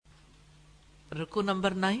رکو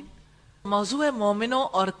نمبر 9، موضوع مومنوں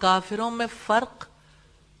اور کافروں میں فرق،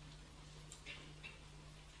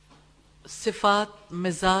 صفات،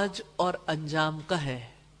 مزاج اور انجام کا ہے۔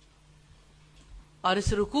 اور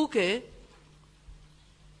اس رکوع کے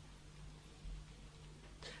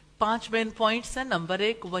 5 مین پوائنٹس ہیں۔ نمبر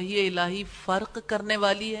 1، وحی الہی فرق کرنے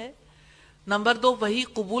والی ہے۔ نمبر 2، وحی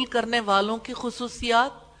قبول کرنے والوں کی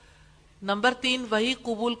خصوصیات۔ نمبر 3، وحی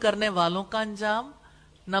قبول کرنے والوں کا انجام۔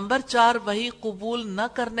 نمبر 4، وحی قبول نہ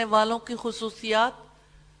کرنے والوں کی خصوصیات۔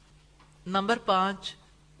 نمبر 5،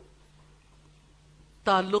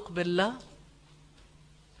 تعلق باللہ۔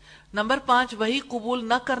 نمبر 5، وحی قبول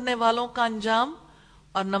نہ کرنے والوں کا انجام۔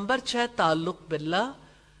 اور نمبر 6، تعلق باللہ،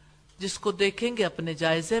 جس کو دیکھیں گے اپنے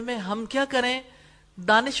جائزے میں۔ ہم کیا کریں؟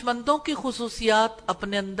 دانش مندوں کی خصوصیات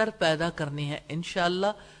اپنے اندر پیدا کرنی ہے،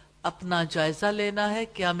 انشاءاللہ اپنا جائزہ لینا ہے۔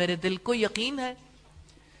 کیا میرے دل کو یقین ہے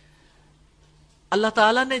اللہ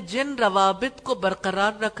تعالیٰ نے جن روابط کو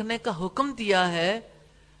برقرار رکھنے کا حکم دیا ہے،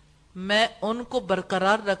 میں ان کو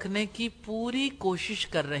برقرار رکھنے کی پوری کوشش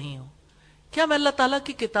کر رہی ہوں؟ کیا میں اللہ تعالیٰ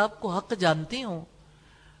کی کتاب کو حق جانتی ہوں؟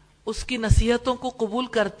 اس کی نصیحتوں کو قبول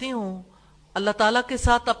کرتی ہوں؟ اللہ تعالیٰ کے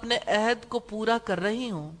ساتھ اپنے عہد کو پورا کر رہی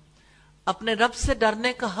ہوں؟ اپنے رب سے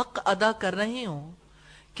ڈرنے کا حق ادا کر رہی ہوں؟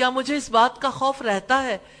 کیا مجھے اس بات کا خوف رہتا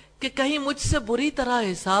ہے کہ کہیں مجھ سے بری طرح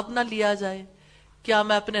حساب نہ لیا جائے؟ کیا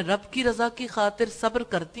میں اپنے رب کی رضا کی خاطر صبر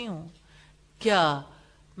کرتی ہوں؟ کیا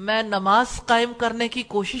میں نماز قائم کرنے کی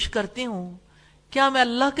کوشش کرتی ہوں؟ کیا میں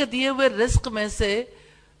اللہ کے دیے ہوئے رزق میں سے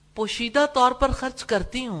پوشیدہ طور پر خرچ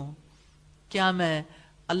کرتی ہوں؟ کیا میں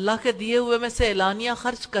اللہ کے دیے ہوئے میں سے اعلانیہ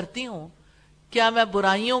خرچ کرتی ہوں؟ کیا میں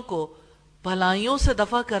برائیوں کو بھلائیوں سے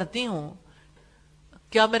دفع کرتی ہوں؟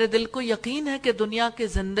 کیا میرے دل کو یقین ہے کہ دنیا کی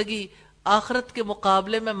زندگی آخرت کے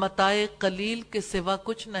مقابلے میں متاع قلیل کے سوا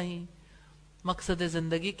کچھ نہیں؟ مقصد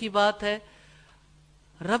زندگی کی بات ہے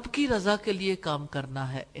رب کی رضا کے لیے کام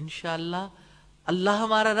کرنا ہے۔ انشاءاللہ اللہ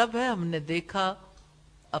ہمارا رب ہے، ہم نے دیکھا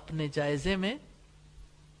اپنے جائزے میں۔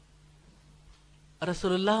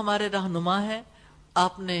 رسول اللہ ہمارے رہنما ہیں،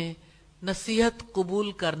 آپ نے نصیحت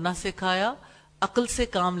قبول کرنا سکھایا، عقل سے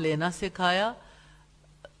کام لینا سکھایا،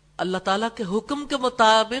 اللہ تعالیٰ کے حکم کے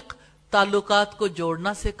مطابق تعلقات کو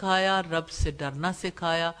جوڑنا سکھایا، رب سے ڈرنا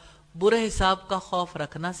سکھایا، برے حساب کا خوف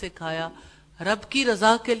رکھنا سکھایا، رب کی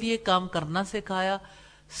رضا کے لیے کام کرنا سکھایا،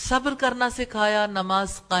 صبر کرنا سکھایا،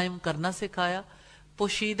 نماز قائم کرنا سکھایا،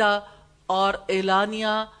 پوشیدہ اور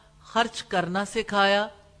اعلانیہ خرچ کرنا سکھایا۔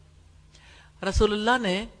 رسول اللہ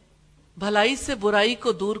نے بھلائی سے برائی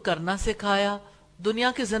کو دور کرنا سکھایا،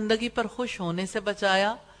 دنیا کی زندگی پر خوش ہونے سے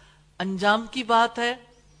بچایا۔ انجام کی بات ہے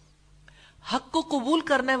حق کو قبول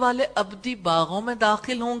کرنے والے ابدی باغوں میں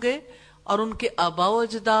داخل ہوں گے، اور ان کے آباء و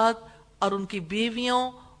اجداد اور ان کی بیویوں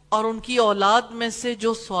اور ان کی اولاد میں سے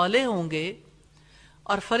جو صالح ہوں گے،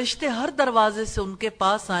 اور فرشتے ہر دروازے سے ان کے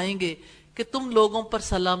پاس آئیں گے کہ تم لوگوں پر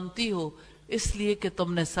سلامتی ہو، اس لیے کہ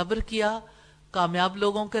تم نے صبر کیا۔ کامیاب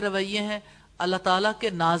لوگوں کے رویے ہیں اللہ تعالیٰ کے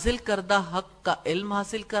نازل کردہ حق کا علم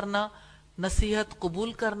حاصل کرنا، نصیحت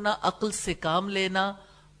قبول کرنا، عقل سے کام لینا،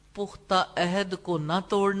 پختہ عہد کو نہ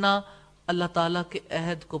توڑنا، اللہ تعالیٰ کے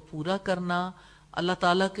عہد کو پورا کرنا، اللہ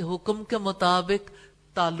تعالیٰ کے حکم کے مطابق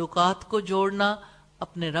تعلقات کو جوڑنا،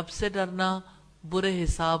 اپنے رب سے ڈرنا، برے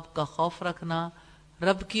حساب کا خوف رکھنا،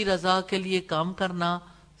 رب کی رضا کے لیے کام کرنا،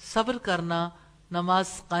 صبر کرنا،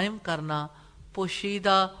 نماز قائم کرنا،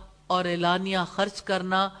 پوشیدہ اور اعلانیہ خرچ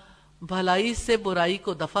کرنا، بھلائی سے برائی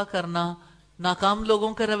کو دفع کرنا۔ ناکام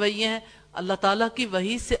لوگوں کے رویے ہیں اللہ تعالیٰ کی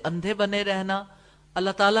وحی سے اندھے بنے رہنا،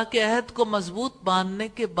 اللہ تعالیٰ کے عہد کو مضبوط باندھنے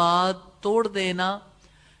کے بعد توڑ دینا،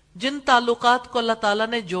 جن تعلقات کو اللہ تعالیٰ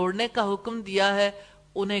نے جوڑنے کا حکم دیا ہے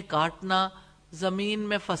انہیں کاٹنا، زمین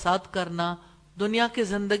میں فساد کرنا، دنیا کی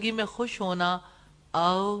زندگی میں خوش ہونا۔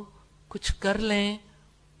 آؤ کچھ کر لیں،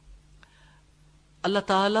 اللہ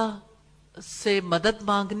تعالیٰ سے مدد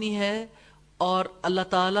مانگنی ہے اور اللہ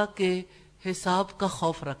تعالیٰ کے حساب کا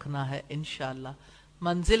خوف رکھنا ہے۔ انشاءاللہ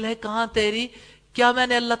منزل ہے کہاں تیری؟ کیا میں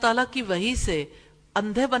نے اللہ تعالیٰ کی وحی سے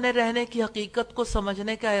اندھے بنے رہنے کی حقیقت کو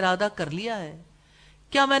سمجھنے کا ارادہ کر لیا ہے؟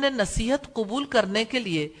 کیا میں نے نصیحت قبول کرنے کے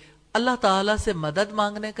لیے اللہ تعالیٰ سے مدد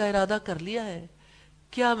مانگنے کا ارادہ کر لیا ہے؟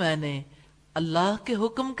 کیا میں نے اللہ کے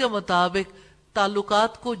حکم کے مطابق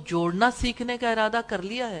تعلقات کو جوڑنا سیکھنے کا ارادہ کر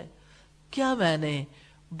لیا ہے؟ کیا میں نے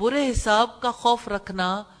برے حساب کا خوف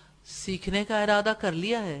رکھنا سیکھنے کا ارادہ کر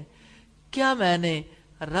لیا ہے؟ کیا میں نے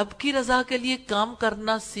رب کی رضا کے لیے کام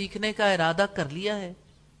کرنا سیکھنے کا ارادہ کر لیا ہے؟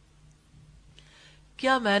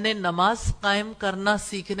 کیا میں نے نماز قائم کرنا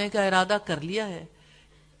سیکھنے کا ارادہ کر لیا ہے؟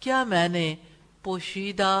 کیا میں نے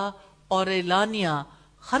پوشیدہ اور اعلانیہ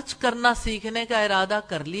خرچ کرنا سیکھنے کا ارادہ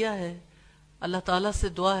کر لیا ہے؟ اللہ تعالیٰ سے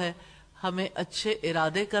دعا ہے ہمیں اچھے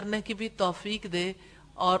ارادے کرنے کی بھی توفیق دے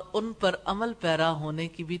اور ان پر عمل پیرا ہونے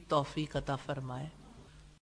کی بھی توفیق عطا فرمائے۔